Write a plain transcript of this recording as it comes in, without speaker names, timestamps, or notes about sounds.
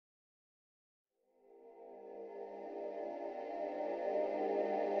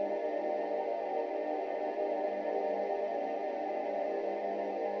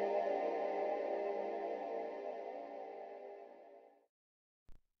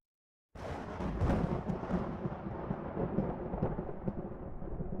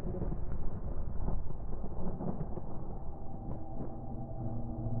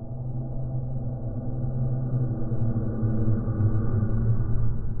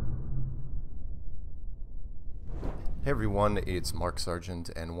Hey everyone, it's Mark Sargent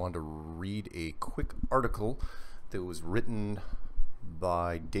and want to read a quick article that was written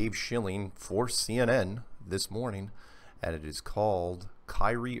by Dave Schilling for CNN this morning, and it is called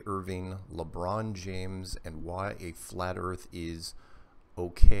Kyrie Irving, LeBron James, and Why a Flat Earth is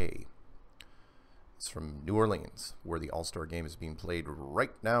Okay. It's from New Orleans, where the All-Star game is being played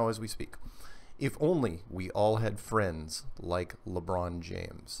right now as we speak. If only we all had friends like LeBron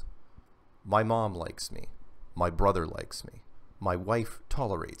James. My mom likes me. My brother likes me. My wife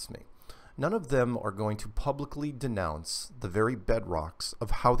tolerates me. None of them are going to publicly denounce the very bedrocks of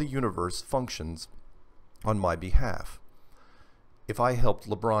how the universe functions on my behalf. If I helped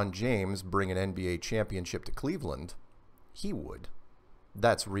LeBron James bring an NBA championship to Cleveland, he would.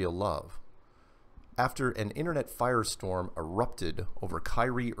 That's real love. After an internet firestorm erupted over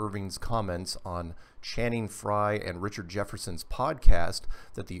Kyrie Irving's comments on Channing Frye and Richard Jefferson's podcast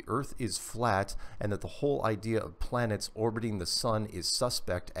that the Earth is flat and that the whole idea of planets orbiting the sun is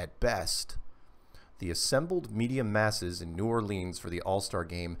suspect at best, the assembled media masses in New Orleans for the All-Star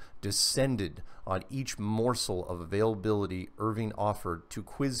game descended on each morsel of availability Irving offered to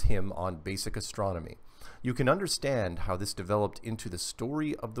quiz him on basic astronomy. You can understand how this developed into the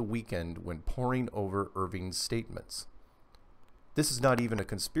story of the weekend when poring over Irving's statements. This is not even a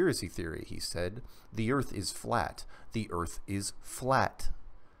conspiracy theory, he said. The Earth is flat. The Earth is flat.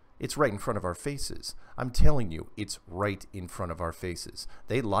 It's right in front of our faces. I'm telling you, it's right in front of our faces.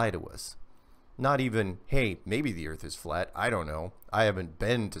 They lie to us. Not even, hey, maybe the Earth is flat. I don't know. I haven't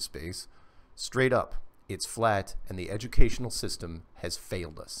been to space. Straight up, it's flat, and the educational system has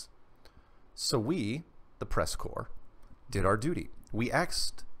failed us. So we, the press corps, did our duty. We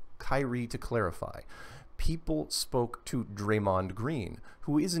asked Kyrie to clarify. People spoke to Draymond Green,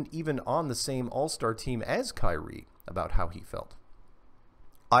 who isn't even on the same All-Star team as Kyrie, about how he felt.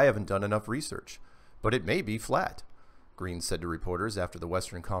 I haven't done enough research, but it may be flat, Green said to reporters after the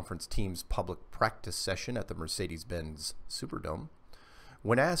Western Conference team's public practice session at the Mercedes-Benz Superdome.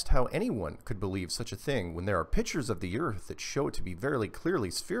 When asked how anyone could believe such a thing when there are pictures of the Earth that show it to be very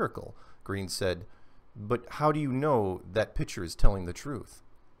clearly spherical, Green said, "But how do you know that picture is telling the truth?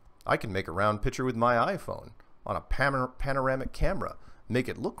 I can make a round picture with my iPhone on a panoramic camera, make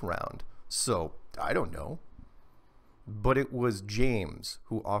it look round, so I don't know." But it was James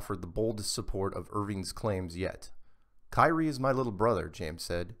who offered the boldest support of Irving's claims yet. "Kyrie is my little brother," James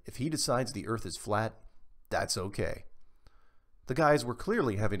said. "If he decides the Earth is flat, that's okay." The guys were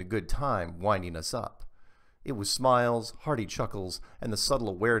clearly having a good time winding us up. It was smiles, hearty chuckles, and the subtle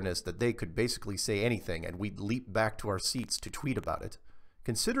awareness that they could basically say anything and we'd leap back to our seats to tweet about it.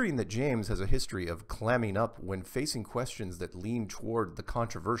 Considering that James has a history of clamming up when facing questions that lean toward the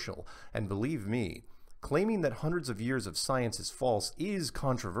controversial, and believe me, claiming that hundreds of years of science is false is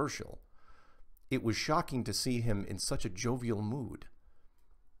controversial, it was shocking to see him in such a jovial mood.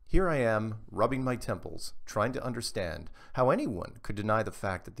 Here I am, rubbing my temples, trying to understand how anyone could deny the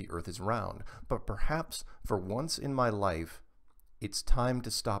fact that the Earth is round. But perhaps, for once in my life, it's time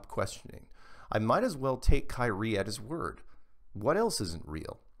to stop questioning. I might as well take Kyrie at his word. What else isn't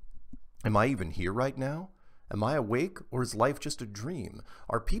real? Am I even here right now? Am I awake, or is life just a dream?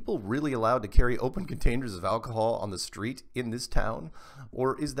 Are people really allowed to carry open containers of alcohol on the street in this town?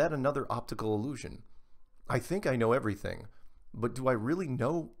 Or is that another optical illusion? I think I know everything. But do I really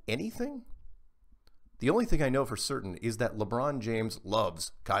know anything? The only thing I know for certain is that LeBron James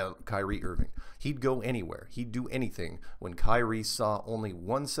loves Kyrie Irving. He'd go anywhere. He'd do anything. When Kyrie saw only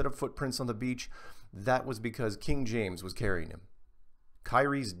one set of footprints on the beach, that was because King James was carrying him.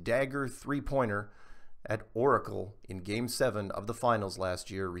 Kyrie's dagger three-pointer at Orwell in Game 7 of the finals last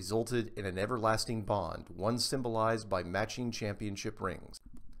year resulted in an everlasting bond, one symbolized by matching championship rings.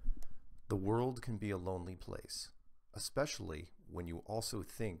 The world can be a lonely place, especially when you also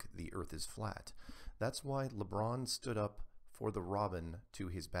think the Earth is flat. That's why LeBron stood up for the Robin to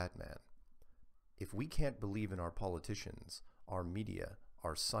his Batman. If we can't believe in our politicians, our media,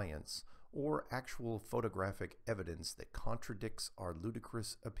 our science, or actual photographic evidence that contradicts our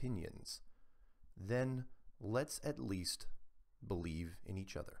ludicrous opinions, then let's at least believe in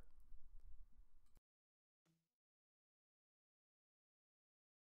each other.